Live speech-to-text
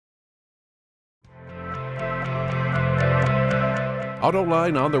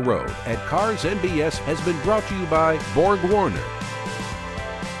Autoline on the Road at Cars MBS has been brought to you by Borg-Warner,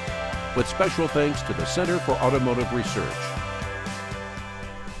 with special thanks to the Center for Automotive Research.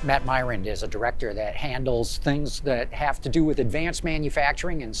 Matt Myrand is a director that handles things that have to do with advanced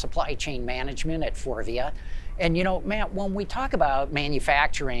manufacturing and supply chain management at Forvia. And you know, Matt, when we talk about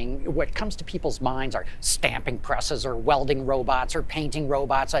manufacturing, what comes to people's minds are stamping presses or welding robots or painting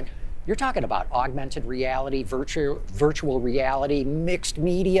robots. And you're talking about augmented reality, virtual reality, mixed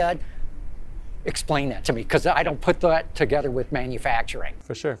media. Explain that to me, because I don't put that together with manufacturing.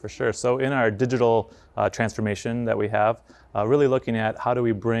 For sure, for sure. So in our digital transformation that we have, really looking at how do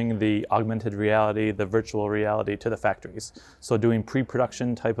we bring the augmented reality, the virtual reality to the factories. So doing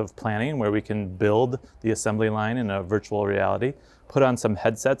pre-production type of planning where we can build the assembly line in a virtual reality, put on some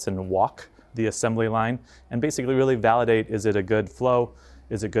headsets and walk the assembly line, and basically really validate, is it a good flow,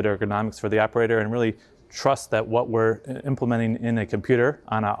 is it good ergonomics for the operator, and really trust that what we're implementing in a computer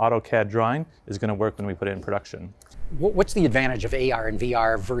on an AutoCAD drawing is going to work when we put it in production. What's the advantage of AR and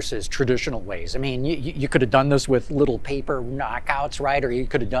VR versus traditional ways? I mean, you could have done this with little paper knockouts, right? Or you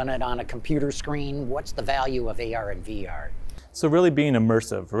could have done it on a computer screen. What's the value of AR and VR? So really being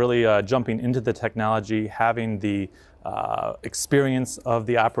immersive, really jumping into the technology, having the experience of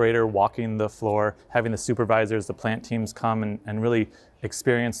the operator walking the floor, having the supervisors, the plant teams come and really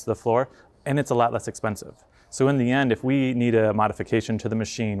experience the floor, and it's a lot less expensive. So in the end, if we need a modification to the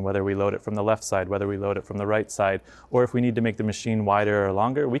machine, whether we load it from the left side, whether we load it from the right side, or if we need to make the machine wider or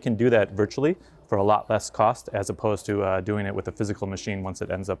longer, we can do that virtually for a lot less cost as opposed to doing it with a physical machine once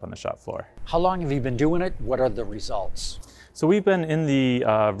it ends up on the shop floor. How long have you been doing it? What are the results? So we've been in the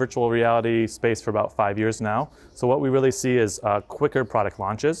virtual reality space for about 5 years now. So what we really see is quicker product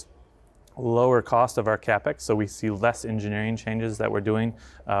launches, lower cost of our CapEx, so we see less engineering changes that we're doing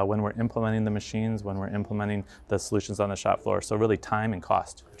when we're implementing the machines, when we're implementing the solutions on the shop floor. So really time and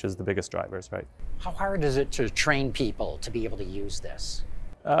cost, which is the biggest drivers, right? How hard is it to train people to be able to use this?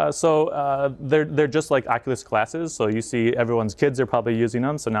 They're just like Oculus glasses, so you see everyone's kids are probably using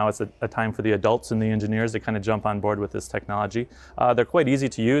them, so now it's a time for the adults and the engineers to kind of jump on board with this technology. They're quite easy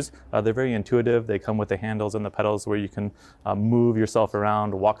to use, they're very intuitive, they come with the handles and the pedals where you can move yourself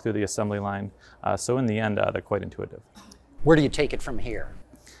around, walk through the assembly line, so in the end they're quite intuitive. Where do you take it from here?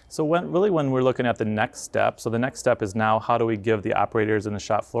 So when we're looking at the next step, so the next step is now how do we give the operators in the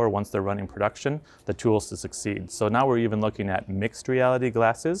shop floor, once they're running production, the tools to succeed. So now we're even looking at mixed reality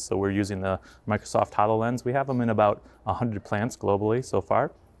glasses. So we're using the Microsoft HoloLens. We have them in about 100 plants globally so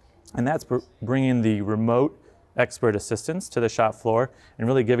far. And that's bringing the remote expert assistance to the shop floor and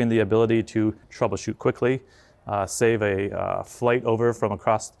really giving the ability to troubleshoot quickly, save a flight over from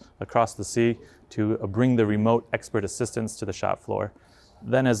across the sea to bring the remote expert assistance to the shop floor.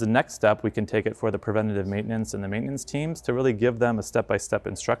 Then as the next step, we can take it for the preventative maintenance and the maintenance teams to really give them a step-by-step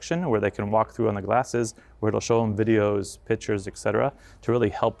instruction where they can walk through on the glasses, where it'll show them videos, pictures, etc., to really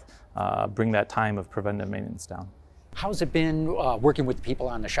help bring that time of preventative maintenance down. How's it been working with people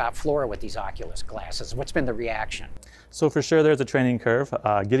on the shop floor with these Oculus glasses? What's been the reaction? So for sure there's a training curve,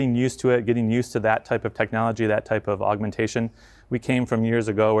 getting used to it, getting used to that type of technology, that type of augmentation. We came from years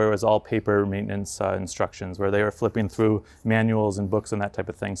ago where it was all paper maintenance instructions, where they were flipping through manuals and books and that type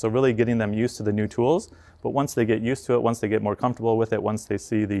of thing. So really getting them used to the new tools, but once they get used to it, once they get more comfortable with it, once they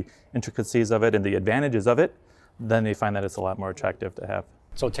see the intricacies of it and the advantages of it, then they find that it's a lot more attractive to have.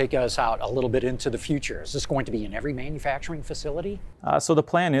 So take us out a little bit into the future. Is this going to be in every manufacturing facility? So the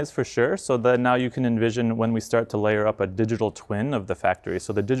plan is for sure. So then now you can envision when we start to layer up a digital twin of the factory.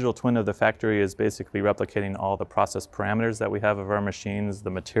 So the digital twin of the factory is basically replicating all the process parameters that we have of our machines, the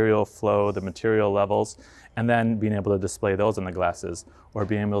material flow, the material levels, and then being able to display those in the glasses or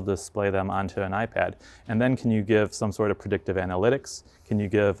being able to display them onto an iPad. And then can you give some sort of predictive analytics? Can you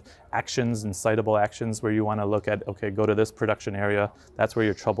give actions and citable actions where you want to look at, okay, go to this production area, that's where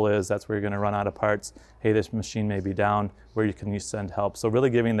your trouble is, that's where you're going to run out of parts, hey, this machine may be down, where you can send help. So really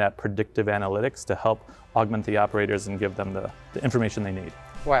giving that predictive analytics to help augment the operators and give them the information they need.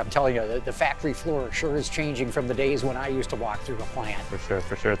 Boy, I'm telling you, the factory floor sure is changing from the days when I used to walk through a plant.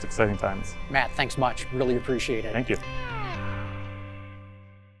 For sure, it's exciting times. Matt, thanks much, really appreciate it. Thank you.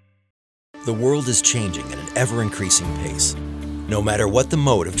 The world is changing at an ever-increasing pace. No matter what the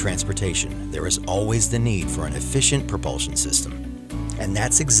mode of transportation, there is always the need for an efficient propulsion system. And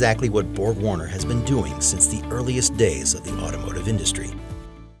that's exactly what Borg-Warner has been doing since the earliest days of the automotive industry.